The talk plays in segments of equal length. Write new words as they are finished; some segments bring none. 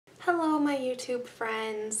Hello my YouTube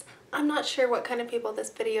friends. I'm not sure what kind of people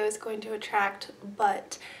this video is going to attract,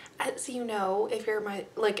 but as you know, if you're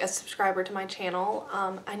a subscriber to my channel,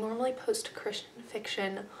 I normally post Christian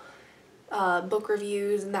fiction book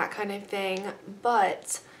reviews and that kind of thing,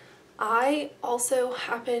 but I also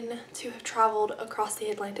happen to have traveled across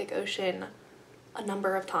the Atlantic Ocean a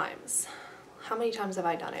number of times. How many times have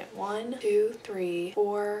I done it? 1, 2, 3,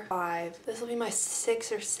 4, 5. This will be my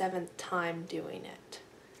 6th or 7th time doing it,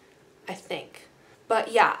 I think.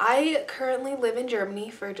 But yeah, I currently live in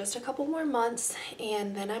Germany for just a couple more months,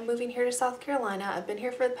 and then I'm moving here to South Carolina. I've been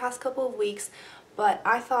here for the past couple of weeks, but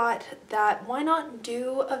I thought that why not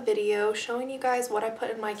do a video showing you guys what I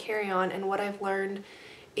put in my carry-on and what I've learned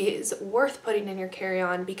is worth putting in your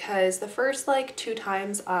carry-on, because the first 2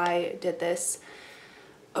 times I did this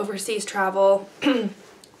overseas travel,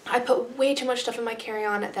 I put way too much stuff in my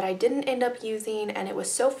carry-on that I didn't end up using, and it was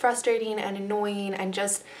so frustrating and annoying, and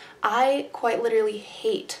just I quite literally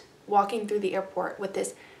hate walking through the airport with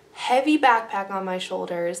this heavy backpack on my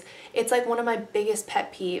shoulders. It's like one of my biggest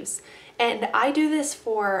pet peeves, and I do this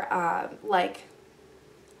for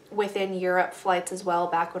within Europe flights as well,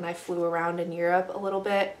 back when I flew around in Europe a little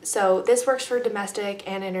bit. So this works for domestic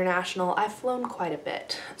and international. I've flown quite a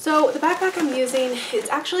bit. So the backpack I'm using is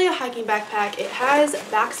actually a hiking backpack. It has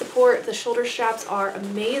back support. The shoulder straps are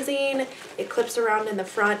amazing. It clips around in the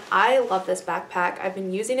front. I love this backpack. I've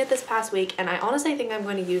been using it this past week, and I honestly think I'm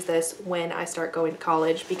going to use this when I start going to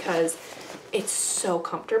college because it's so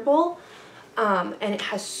comfortable, and it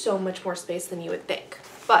has so much more space than you would think.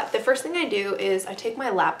 But the first thing I do is I take my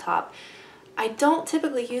laptop. I don't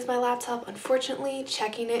typically use my laptop. Unfortunately,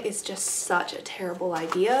 checking it is just such a terrible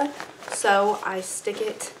idea. So I stick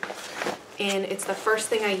it in. It's the first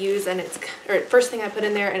thing I use, and first thing I put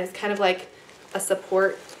in there, and it's kind of like a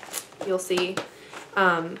support, you'll see.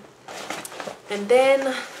 And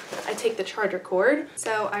then I take the charger cord.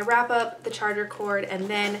 So I wrap up the charger cord, and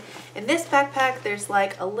then in this backpack, there's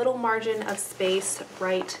like a little margin of space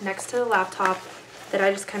right next to the laptop that I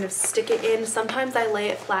just kind of stick it in. Sometimes I lay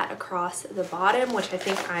it flat across the bottom, which I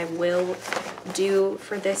think I will do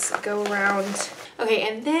for this go around. Okay,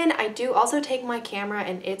 and then I do also take my camera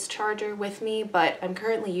and its charger with me, but I'm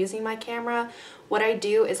currently using my camera. What I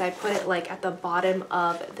do is I put it at the bottom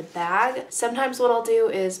of the bag. Sometimes what I'll do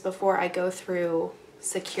is before I go through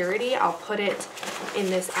security, I'll put it in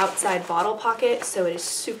this outside bottle pocket so it is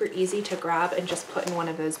super easy to grab and just put in one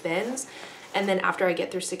of those bins. And then after I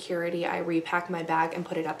get through security, I repack my bag and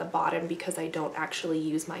put it at the bottom because I don't actually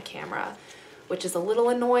use my camera, which is a little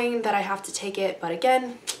annoying that I have to take it, but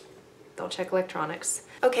again, don't check electronics.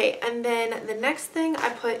 Okay, and then the next thing I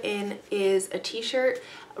put in is a t-shirt.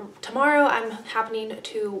 Tomorrow I'm happening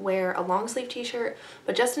to wear a long sleeve t-shirt,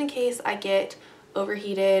 but just in case I get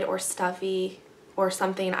overheated or stuffy or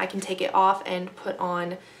something, I can take it off and put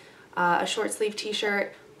on a short sleeve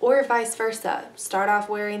t-shirt, or vice versa. Start off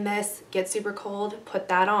wearing this, get super cold, put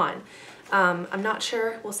that on. I'm not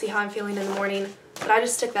sure, we'll see how I'm feeling in the morning, but I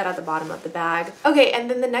just stick that at the bottom of the bag. Okay, and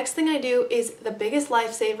then the next thing I do is the biggest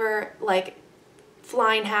lifesaver,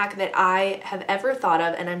 flying hack that I have ever thought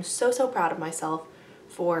of, and I'm so proud of myself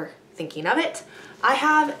for thinking of it. I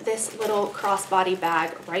have this little crossbody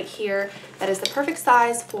bag right here that is the perfect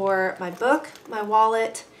size for my book, my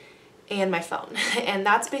wallet, and my phone. And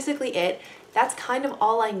that's basically it. That's kind of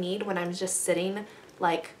all I need when I'm just sitting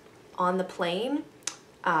on the plane.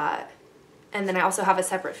 And then I also have a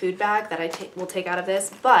separate food bag that I will take out of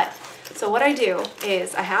this. But, so what I do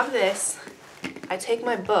is I have this, I take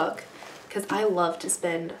my book, because I love to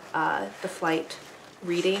spend the flight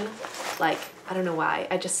reading. I don't know why,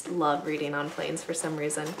 I just love reading on planes for some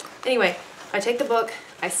reason. Anyway, I take the book,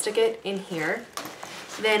 I stick it in here.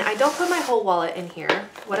 Then I don't put my whole wallet in here.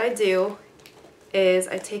 What I do is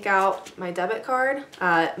I take out my debit card,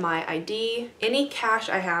 my ID, any cash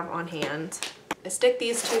I have on hand. I stick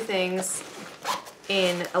these 2 things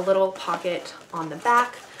in a little pocket on the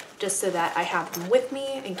back just so that I have them with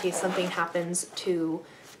me in case something happens to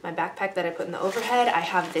my backpack that I put in the overhead. I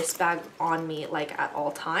have this bag on me at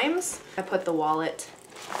all times. I put the wallet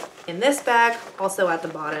in this bag, also at the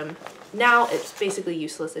bottom. Now it's basically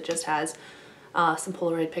useless. It just has some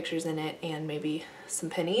Polaroid pictures in it and maybe some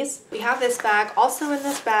pennies. We have this bag. Also in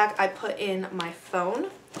this bag, I put in my phone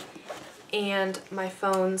and my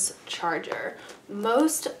phone's charger.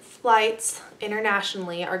 Most flights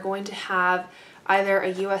internationally are going to have either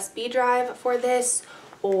a USB drive for this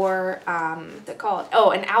or what's it called?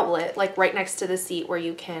 Oh, an outlet right next to the seat where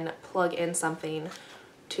you can plug in something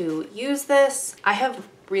to use this. I have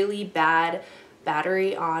really bad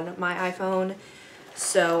battery on my iPhone,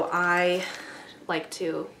 so I like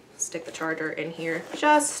to stick the charger in here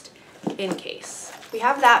just in case. We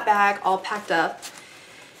have that bag all packed up.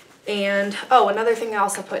 And oh, another thing I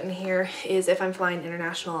also put in here is if I'm flying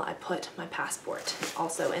international, I put my passport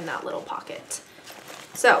also in that little pocket.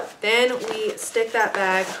 So then we stick that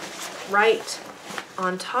bag right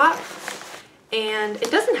on top, and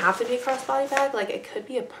it doesn't have to be a crossbody bag. Like, it could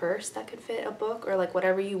be a purse that could fit a book or like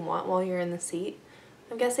whatever you want while you're in the seat,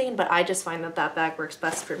 I'm guessing, but I just find that that bag works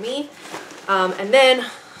best for me. And then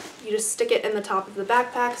you just stick it in the top of the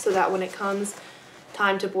backpack so that when it comes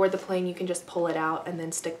time to board the plane, you can just pull it out and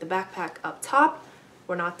then stick the backpack up top.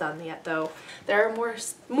 We're not done yet though. There are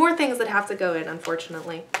more things that have to go in,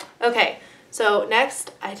 unfortunately. Okay, so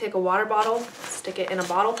next I take a water bottle, stick it in a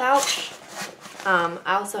bottle pouch.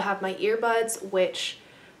 I also have my earbuds, which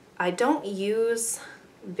I don't use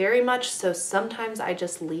very much, so sometimes I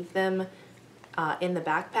just leave them in the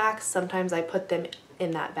backpack. Sometimes I put them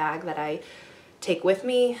in that bag that I take with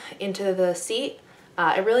me into the seat.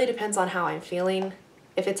 It really depends on how I'm feeling.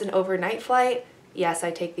 If it's an overnight flight, yes,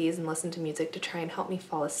 I take these and listen to music to try and help me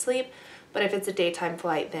fall asleep. But if it's a daytime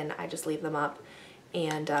flight, then I just leave them up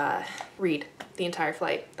and read the entire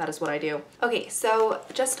flight. That is what I do. Okay, so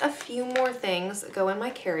just a few more things go in my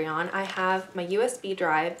carry-on. I have my USB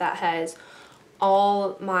drive that has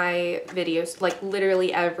all my videos, like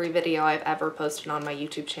literally every video I've ever posted on my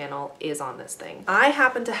YouTube channel is on this thing. I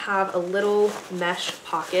happen to have a little mesh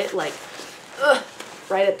pocket, like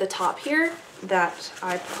right at the top here, that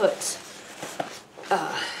I put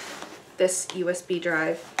this USB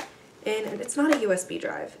drive in, and it's not a USB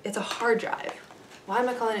drive, it's a hard drive. Why am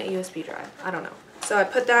I calling it a USB drive? I don't know. So I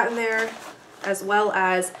put that in there, as well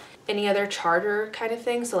as any other charger kind of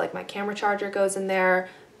thing. So like my camera charger goes in there,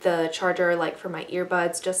 the charger like for my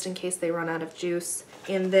earbuds just in case they run out of juice.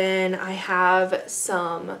 And then I have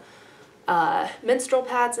some menstrual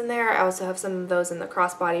pads in there. I also have some of those in the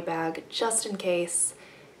crossbody bag just in case.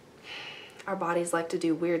 Our bodies like to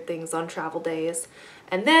do weird things on travel days.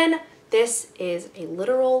 And then this is a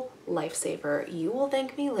literal lifesaver. You will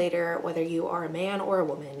thank me later, whether you are a man or a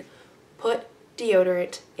woman. Put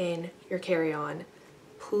deodorant in your carry-on.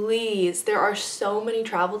 Please. There are so many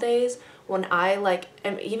travel days when I like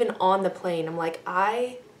am even on the plane, I'm like,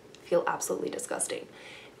 I feel absolutely disgusting.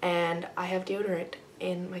 And I have deodorant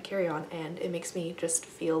in my carry-on and it makes me just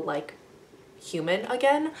feel like human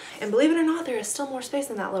again. And believe it or not, there is still more space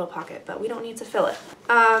in that little pocket, but we don't need to fill it.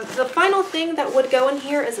 The final thing that would go in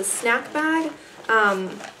here is a snack bag.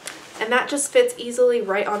 And that just fits easily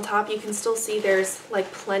right on top. You can still see there's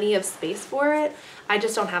like plenty of space for it. I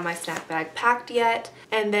just don't have my snack bag packed yet.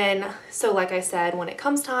 And then, so like I said, when it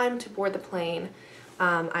comes time to board the plane,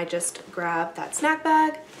 I just grab that snack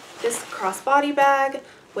bag, this crossbody bag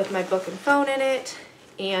with my book and phone in it,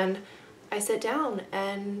 and I sit down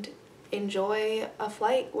and enjoy a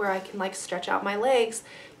flight where I can like stretch out my legs,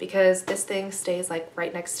 because this thing stays like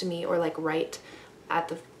right next to me or like right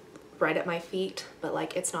at my feet, but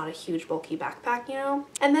like it's not a huge bulky backpack, you know?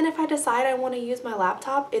 And then if I decide I want to use my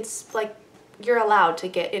laptop, it's like you're allowed to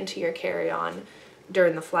get into your carry-on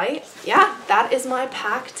during the flight. Yeah, that is my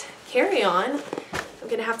packed carry-on. I'm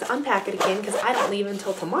gonna have to unpack it again because I don't leave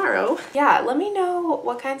until tomorrow. Yeah, let me know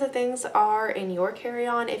what kinds of things are in your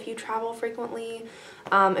carry-on if you travel frequently,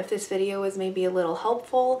 if this video was maybe a little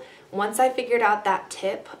helpful. Once I figured out that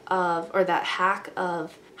tip of, or that hack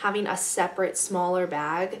of having a separate smaller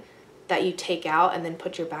bag that you take out and then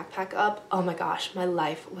put your backpack up, oh my gosh, my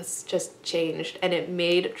life was just changed and it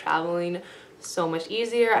made traveling so much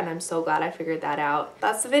easier, and I'm so glad I figured that out.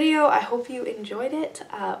 That's the video. I hope you enjoyed it.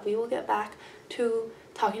 We will get back to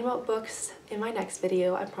talking about books in my next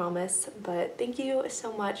video, I promise. But thank you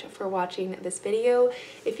so much for watching this video.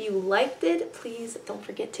 If you liked it, please don't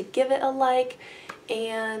forget to give it a like,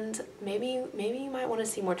 and maybe you might want to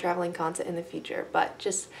see more traveling content in the future, but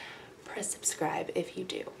just press subscribe if you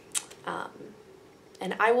do.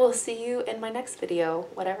 And I will see you in my next video,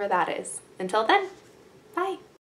 whatever that is. Until then, bye!